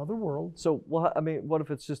craft from another world. So, well, I mean, what if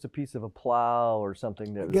it's just a piece of a plow or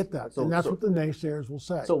something? I get that, and that's what the naysayers will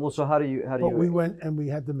say. So how do you? But we went and we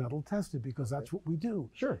had the metal tested because that's what we do.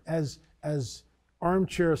 Sure. As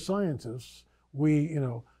armchair scientists, we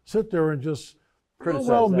sit there and just,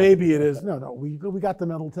 maybe it is. No, we got the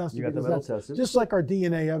metal tested. You got the metal tested. Just like our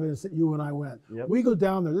DNA evidence that you and I went. Yep. We go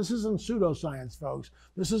down there. This isn't pseudoscience, folks.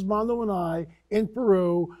 This is Mondo and I in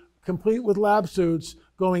Peru, complete with lab suits,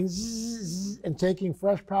 going zzz, and taking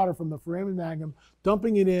fresh powder from the foramen magnum,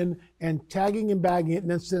 dumping it in, and tagging and bagging it,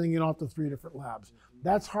 and then sending it off to 3 different labs.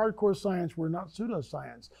 That's hardcore science. We're not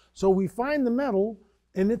pseudoscience. So we find the metal,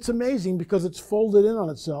 and it's amazing because it's folded in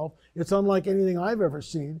on itself. It's unlike anything I've ever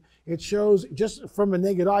seen. It shows, just from a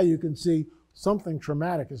naked eye, you can see something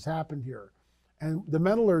traumatic has happened here. And the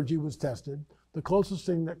metallurgy was tested. The closest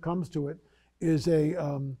thing that comes to it is a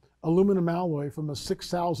aluminum alloy from a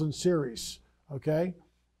 6000 series, okay?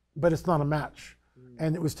 But it's not a match.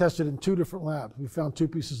 And it was tested in 2 different labs. We found 2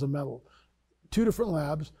 pieces of metal. 2 different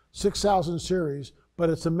labs, 6000 series,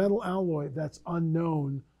 but it's a metal alloy that's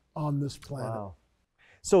unknown on this planet. Wow.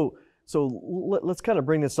 So let's kind of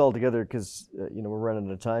bring this all together because we're running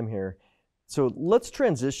out of time here. So let's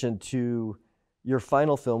transition to your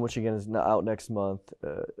final film, which again is out next month.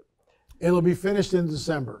 It'll be finished in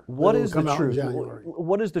December. What is the truth?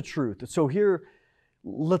 What is the truth? So here,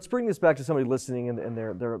 let's bring this back to somebody listening, and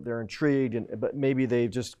they're intrigued, but maybe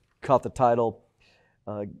they've just caught the title.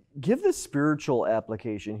 Give the spiritual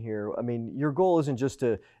application here. I mean, your goal isn't just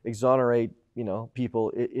to exonerate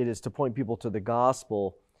people. It is to point people to the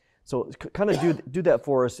gospel. So kind of do that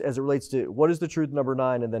for us as it relates to what is the truth, number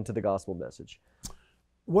 9, and then to the gospel message.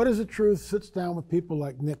 What is the truth sits down with people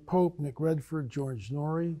like Nick Pope, Nick Redford, George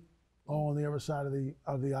Norrie, all on the other side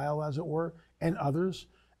of the aisle, as it were, and others.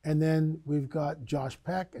 And then we've got Josh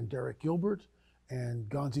Peck and Derek Gilbert and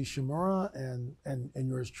Gonzi Shimura and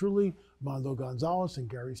yours truly, Mondo Gonzalez and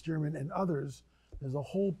Gary Stearman and others. There's a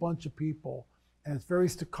whole bunch of people, and it's very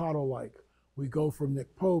staccato-like. We go from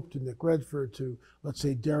Nick Pope to Nick Redford to, let's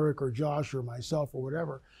say, Derek or Josh or myself or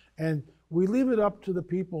whatever. And we leave it up to the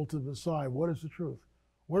people to decide what is the truth.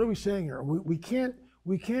 What are we saying here? We can't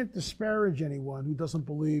disparage anyone who doesn't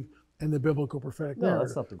believe in the biblical prophetic narrative. No,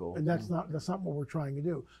 that's not the goal. And that's not what we're trying to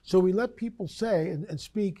do. So we let people say and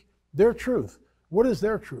speak their truth. What is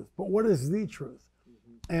their truth? But what is the truth?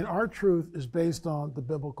 And our truth is based on the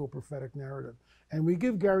biblical prophetic narrative. And we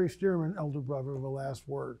give Gary Stearman, elder brother, the last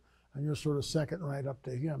word. And you're sort of second right up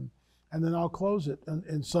to him. And then I'll close it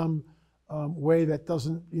in some way that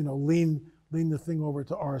doesn't, lean the thing over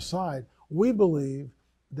to our side. We believe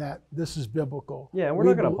that this is biblical. Yeah, and we're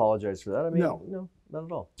not going to apologize for that. I mean, no, not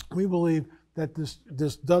at all. We believe that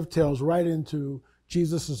this dovetails right into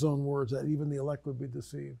Jesus' own words, that even the elect would be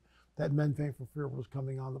deceived, that men faint for fear of what is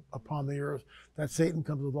coming upon the earth, that Satan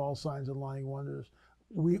comes with all signs and lying wonders.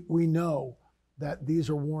 We know that these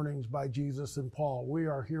are warnings by Jesus and Paul. We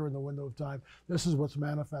are here in the window of time. This is what's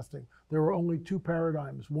manifesting. There are only two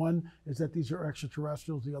paradigms. One is that these are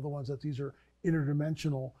extraterrestrials. The other one is that these are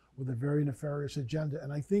interdimensional with a very nefarious agenda.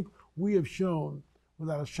 And I think we have shown,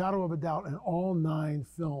 without a shadow of a doubt, in all 9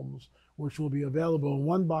 films, which will be available in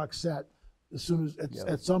one box set as soon as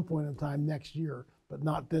at some point in time next year, but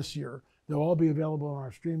not this year. They'll all be available on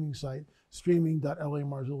our streaming site,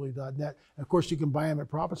 streaming.lamarzulli.net. Of course, you can buy them at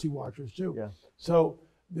Prophecy Watchers too. Yeah. So,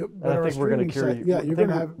 I think we're going to carry. You're going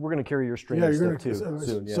to have. We're going to carry your streaming stuff too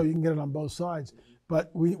soon. So you can get it on both sides. But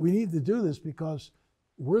we need to do this because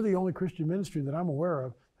we're the only Christian ministry that I'm aware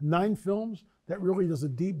of, 9 films that really does a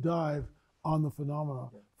deep dive on the phenomena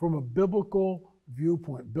from a biblical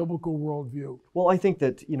viewpoint, biblical worldview. Well, I think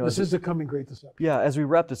that, this is the coming great deception. Yeah, as we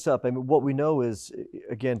wrap this up, I mean, what we know is,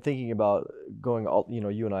 again, thinking about going,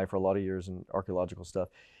 you and I for a lot of years in archaeological stuff,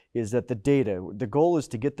 is that the goal is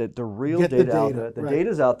to get the real data out there. The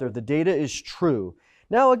data's out there. The data is true.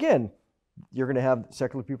 Now, again, you're going to have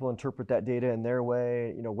secular people interpret that data in their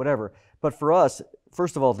way, whatever. But for us,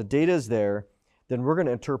 first of all, the data is there. Then we're going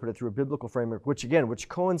to interpret it through a biblical framework, which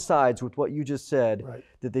coincides with what you just said,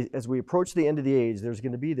 that as we approach the end of the age, there's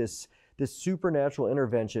going to be this supernatural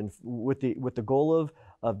intervention with the goal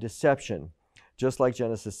of deception, just like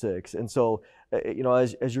Genesis 6. And so,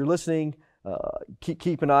 as you're listening,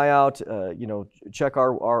 keep an eye out. Check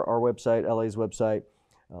our website, LA's website.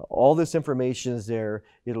 All this information is there.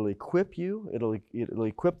 It'll equip you. It'll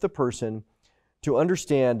equip the person to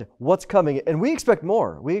understand what's coming. And we expect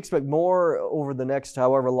more. We expect more over the next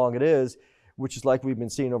however long it is, which is like we've been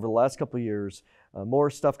seeing over the last couple of years. More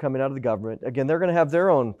stuff coming out of the government. Again, they're going to have their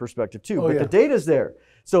own perspective too, but the data's there.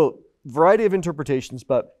 So, variety of interpretations,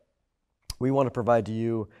 but we want to provide to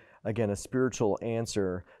you, again, a spiritual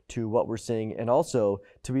answer to what we're seeing, and also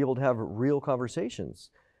to be able to have real conversations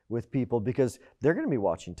with people, because they're going to be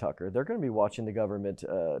watching Tucker. They're going to be watching the government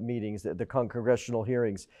meetings, the congressional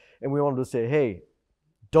hearings. And we want them to say, hey,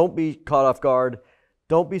 don't be caught off guard.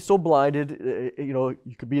 Don't be so blinded. You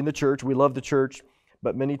could be in the church. We love the church.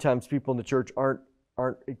 But many times people in the church aren't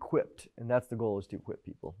equipped. And that's the goal, is to equip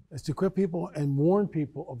people. It's to equip people and warn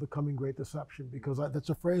people of the coming great deception. Because that's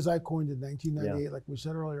a phrase I coined in 1998, like we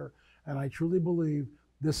said earlier. And I truly believe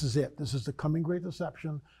this is it. This is the coming great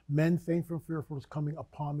deception. Men faint from fear for what's coming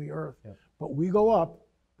upon the earth. Yeah. But we go up,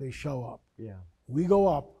 they show up. Yeah. We go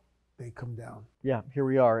up, they come down. Yeah, here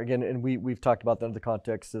we are. Again, and we've talked about that in the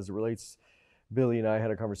context as it relates. Billy and I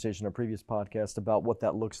had a conversation on a previous podcast about what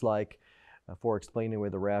that looks like for explaining away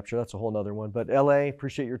the rapture. That's a whole nother one. But LA,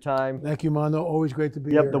 appreciate your time. Thank you, Mondo. Always great to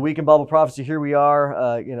be here. Yep, the Week in Bible Prophecy, here we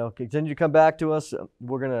are. Continue to come back to us.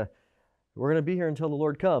 We're gonna be here until the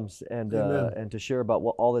Lord comes, and to share about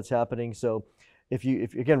all that's happening. So, if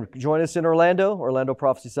again, join us in Orlando,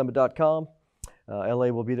 OrlandoProphecySummit.com. LA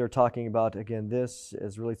will be there talking about, again, this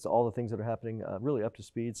as relates to all the things that are happening, really up to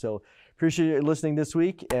speed. So, appreciate you listening this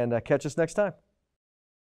week, and catch us next time.